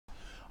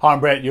Hi, I'm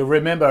Brett. You'll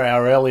remember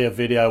our earlier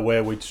video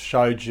where we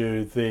showed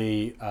you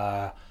the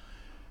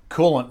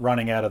coolant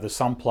running out of the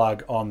sump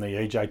plug on the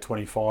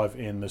EJ25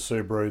 in the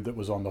Subaru that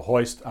was on the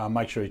hoist.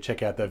 Make sure you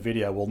check out that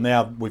video. Well,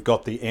 now we've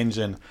got the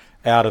engine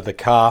out of the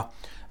car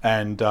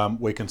and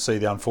we can see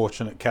the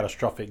unfortunate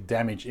catastrophic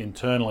damage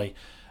internally.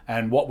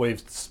 And what we've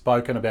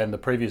spoken about in the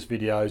previous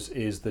videos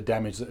is the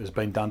damage that has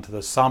been done to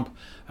the sump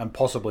and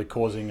possibly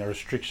causing a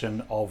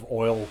restriction of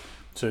oil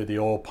to the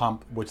oil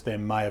pump, which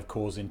then may have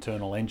caused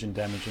internal engine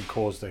damage and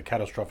caused a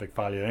catastrophic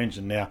failure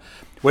engine. Now,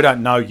 we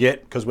don't know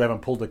yet because we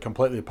haven't pulled it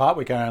completely apart.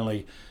 We can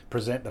only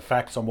present the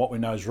facts on what we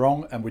know is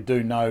wrong, and we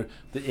do know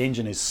the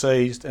engine is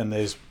seized and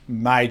there's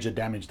major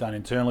damage done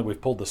internally. We've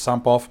pulled the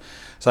sump off.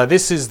 So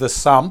this is the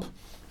sump,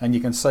 and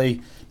you can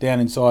see down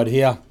inside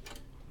here,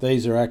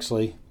 these are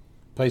actually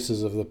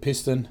pieces of the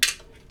piston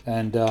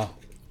and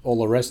all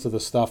the rest of the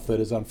stuff that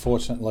is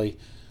unfortunately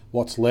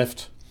what's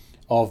left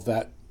of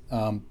that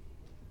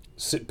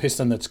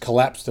piston that's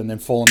collapsed and then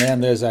fallen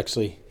down. There's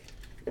actually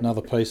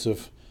another piece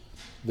of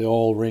the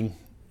oil ring,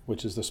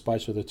 which is the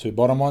space for the two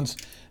bottom ones.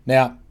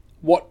 Now,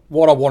 what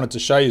I wanted to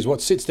show you is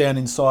what sits down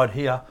inside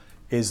here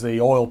is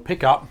the oil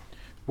pickup,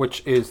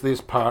 which is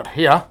this part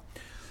here,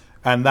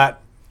 and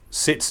that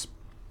sits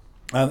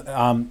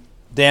down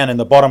in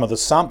the bottom of the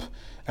sump.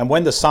 And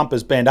when the sump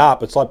is bent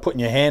up, it's like putting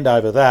your hand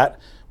over that,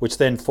 which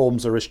then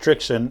forms a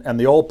restriction, and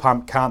the oil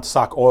pump can't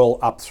suck oil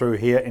up through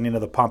here and into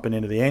the pump and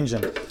into the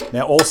engine.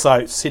 Now,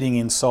 also sitting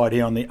inside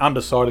here on the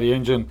underside of the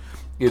engine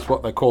is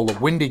what they call the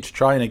windage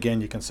tray, and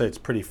again you can see it's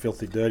pretty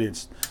filthy dirty.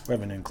 We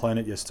haven't even cleaned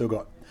it. You've still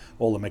got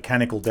all the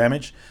mechanical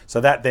damage. So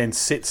that then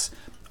sits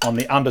on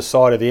the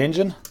underside of the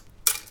engine,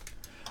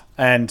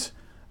 and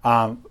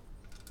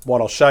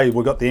what I'll show you,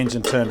 we've got the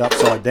engine turned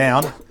upside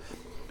down,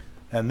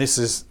 and this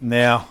is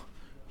now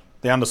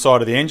the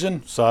underside of the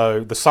engine.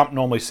 So the sump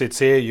normally sits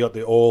here. You got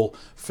the oil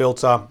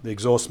filter, the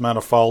exhaust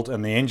manifold,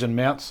 and the engine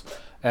mounts.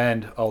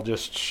 And I'll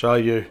just show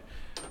you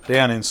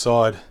down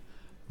inside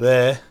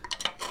there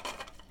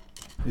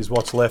is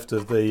what's left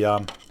of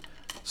the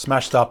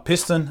smashed up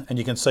piston, and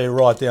you can see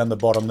right down the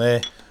bottom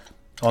there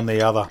on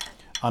the other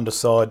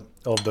underside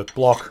of the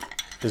block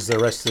is the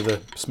rest of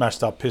the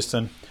smashed up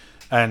piston.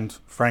 And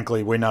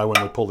frankly, we know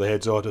when we pull the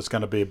heads out it's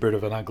going to be a bit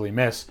of an ugly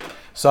mess.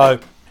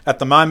 So at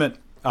the moment,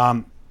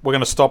 we're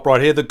going to stop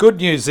right here. The good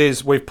news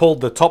is we've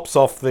pulled the tops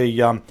off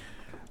the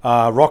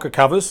rocker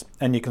covers,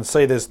 and you can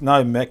see there's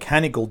no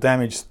mechanical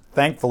damage,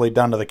 thankfully,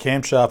 done to the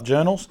camshaft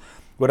journals.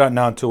 We don't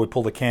know until we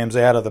pull the cams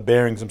out of the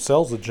bearings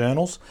themselves, the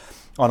journals,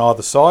 on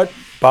either side.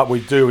 But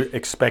we do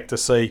expect to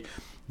see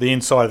the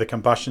inside of the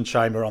combustion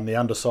chamber on the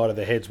underside of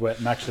the heads where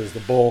it matches the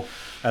bore,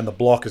 and the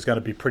block is going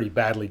to be pretty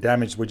badly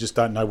damaged. We just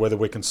don't know whether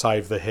we can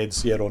save the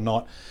heads yet or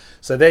not.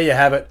 So there you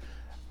have it.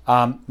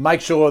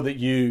 Make sure that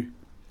you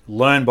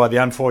learn by the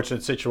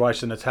unfortunate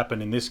situation that's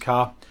happened in this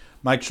car.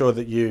 Make sure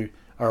that you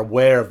are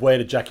aware of where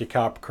to jack your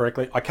car up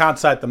correctly. I can't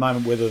say at the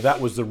moment whether that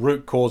was the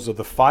root cause of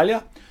the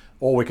failure.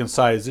 All we can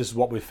say is this is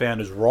what we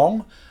found is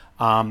wrong.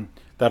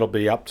 That'll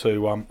be up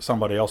to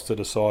somebody else to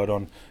decide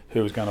on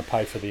who is going to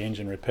pay for the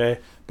engine repair,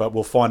 but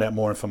we'll find out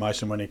more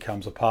information when it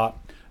comes apart,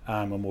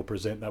 and we'll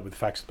present that with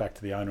facts back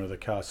to the owner of the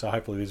car. So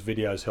hopefully this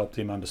video has helped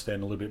him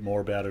understand a little bit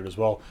more about it as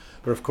well.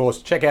 But of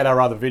course, check out our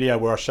other video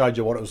where I showed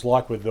you what it was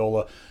like with all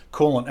the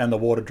coolant and the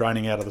water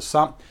draining out of the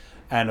sump.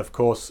 And of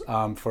course,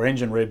 for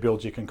engine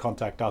rebuilds, you can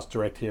contact us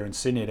direct here in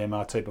Sydney at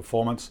MRT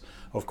Performance.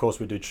 Of course,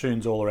 we do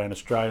tunes all around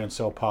Australia and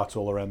sell parts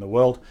all around the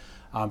world.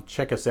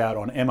 Check us out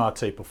on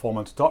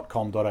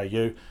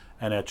mrtperformance.com.au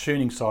and our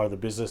tuning side of the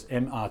business,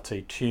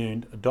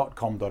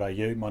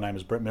 mrttuned.com.au. My name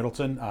is Brett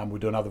Middleton. We'll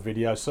do another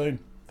video soon.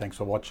 Thanks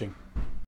for watching.